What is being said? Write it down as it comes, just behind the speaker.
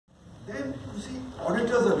then you see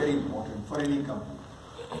auditors are very important for any company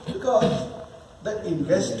because the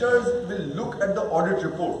investors will look at the audit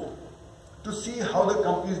report to see how the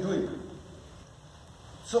company is doing.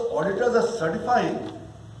 So auditors are certifying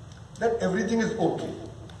that everything is okay.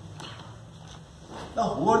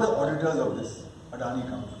 Now who are the auditors of this Adani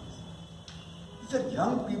companies? These are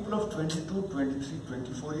young people of 22, 23,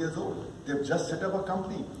 24 years old. They've just set up a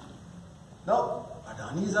company. Now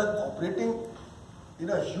Adanis are operating in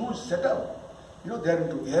a huge setup. They're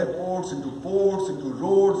into airports, into ports, into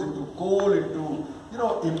roads, into coal, into,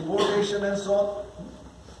 importation and so on.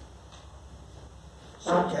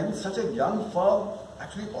 So can such a young firm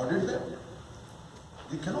actually audit them?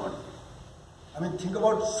 They cannot. I mean, think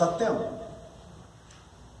about Satyam.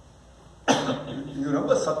 You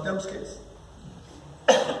remember Satyam's case?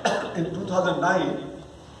 In 2009,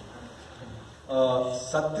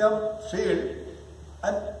 Satyam failed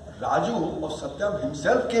and Raju of Satyam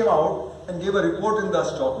himself came out and gave a report in the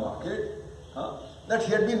stock market that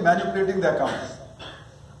he had been manipulating the accounts,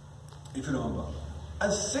 if you remember.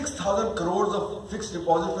 And 6,000 crores of fixed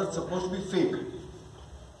deposits were supposed to be fake.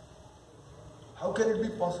 How can it be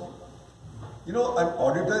possible? An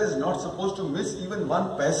auditor is not supposed to miss even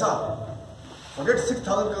one paisa. Forget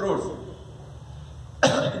 6,000 crores.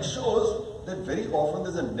 It shows that very often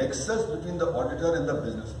there's a nexus between the auditor and the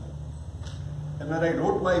businessman. And when I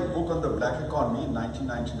wrote my book on the black economy in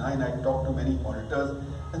 1999, I talked to many auditors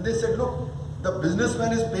and they said, look, the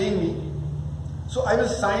businessman is paying me, so I will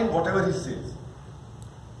sign whatever he says.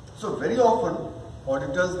 So very often,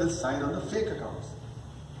 auditors will sign on the fake accounts.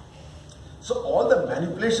 So all the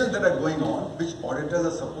manipulations that are going on, which auditors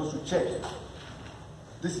are supposed to check,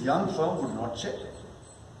 this young firm would not check.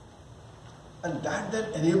 And that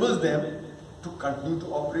then enables them to continue to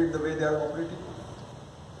operate the way they are operating.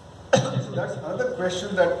 So that's another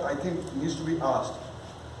question that I think needs to be asked.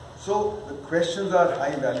 So the questions are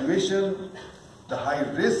high valuation, the high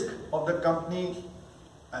risk of the company,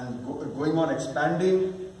 and going on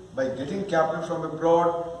expanding by getting capital from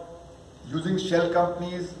abroad, using shell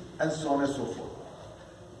companies, and so on and so forth.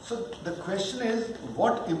 So the question is,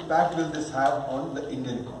 what impact will this have on the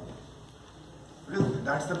Indian economy? Because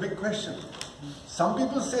that's the big question. Some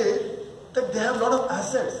people say that they have a lot of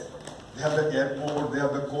assets. They have the airport, they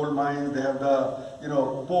have the coal mines, they have the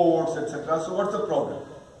ports, etc. So what's the problem?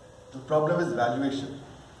 The problem is valuation.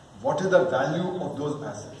 What is the value of those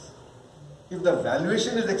assets? If the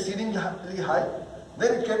valuation is exceedingly high,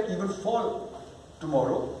 then it can even fall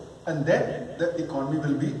tomorrow, and then the economy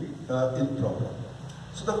will be in problem.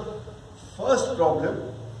 So the first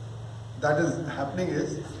problem that is happening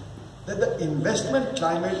is that the investment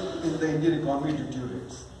climate in the Indian economy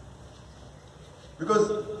deteriorates.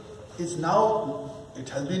 Because it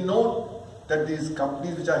has been known that these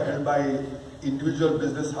companies which are held by individual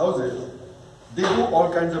business houses, they do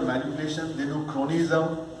all kinds of manipulation, they do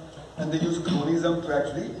cronyism, and they use cronyism to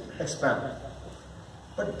actually expand.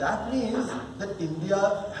 But that means that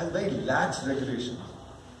India has very lax regulation,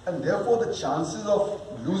 and therefore the chances of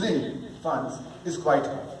losing funds is quite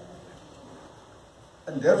high.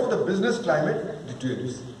 And therefore the business climate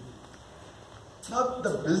deteriorates. Now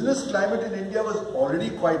the business climate in India was already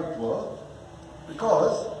quite poor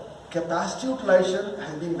because capacity utilization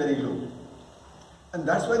has been very low. And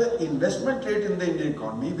that's why the investment rate in the Indian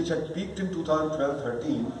economy, which had peaked in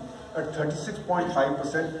 2012-13 at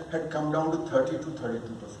 36.5%, had come down to 30 to 32%.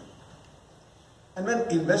 And when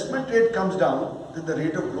investment rate comes down, then the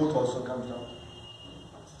rate of growth also comes down.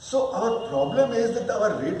 So our problem is that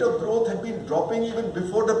our rate of growth had been dropping even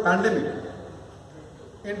before the pandemic.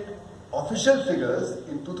 In official figures,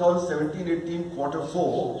 in 2017-18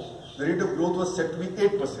 Q4, the rate of growth was set to be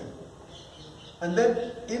 8%. And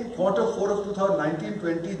then in Q4 of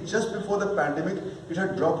 2019-20, just before the pandemic, it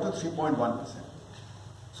had dropped to 3.1%.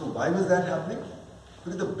 So why was that happening?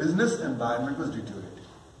 Because the business environment was deteriorating.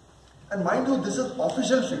 And mind you, this is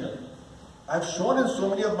official figure. I've shown in so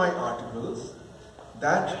many of my articles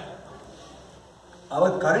that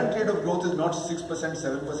our current rate of growth is not 6%,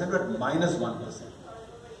 7%, but minus 1%.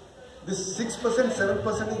 This 6%,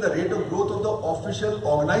 7% is the rate of growth of the official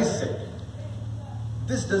organized sector.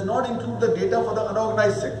 This does not include the data for the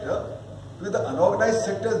unorganized sector, because the unorganized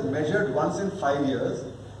sector is measured once in 5 years.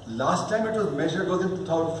 Last time it was measured was in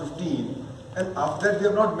 2015, and after that we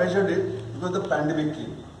have not measured it because the pandemic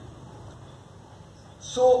came.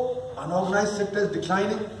 So unorganized sector is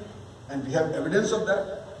declining, and we have evidence of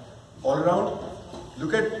that all around.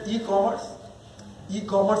 Look at e-commerce.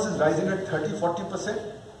 E-commerce is rising at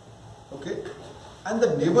 30-40%. Okay, and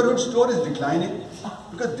the neighborhood store is declining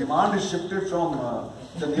because demand is shifted from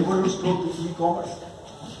the neighborhood store to e-commerce.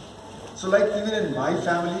 So like even in my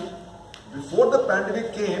family, Before the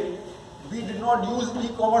pandemic came, we did not use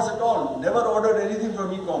e-commerce at all, never ordered anything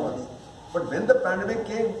from e-commerce. But when the pandemic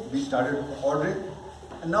came, we started ordering,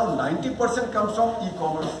 and now 90% comes from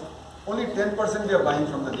e-commerce. Only 10% we are buying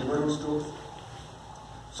from the neighborhood stores.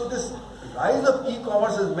 So this rise of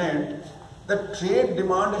e-commerce has meant that trade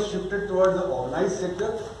demand is shifted towards the organized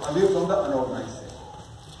sector away from the unorganized sector.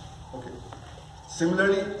 Okay.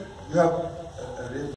 Similarly, you have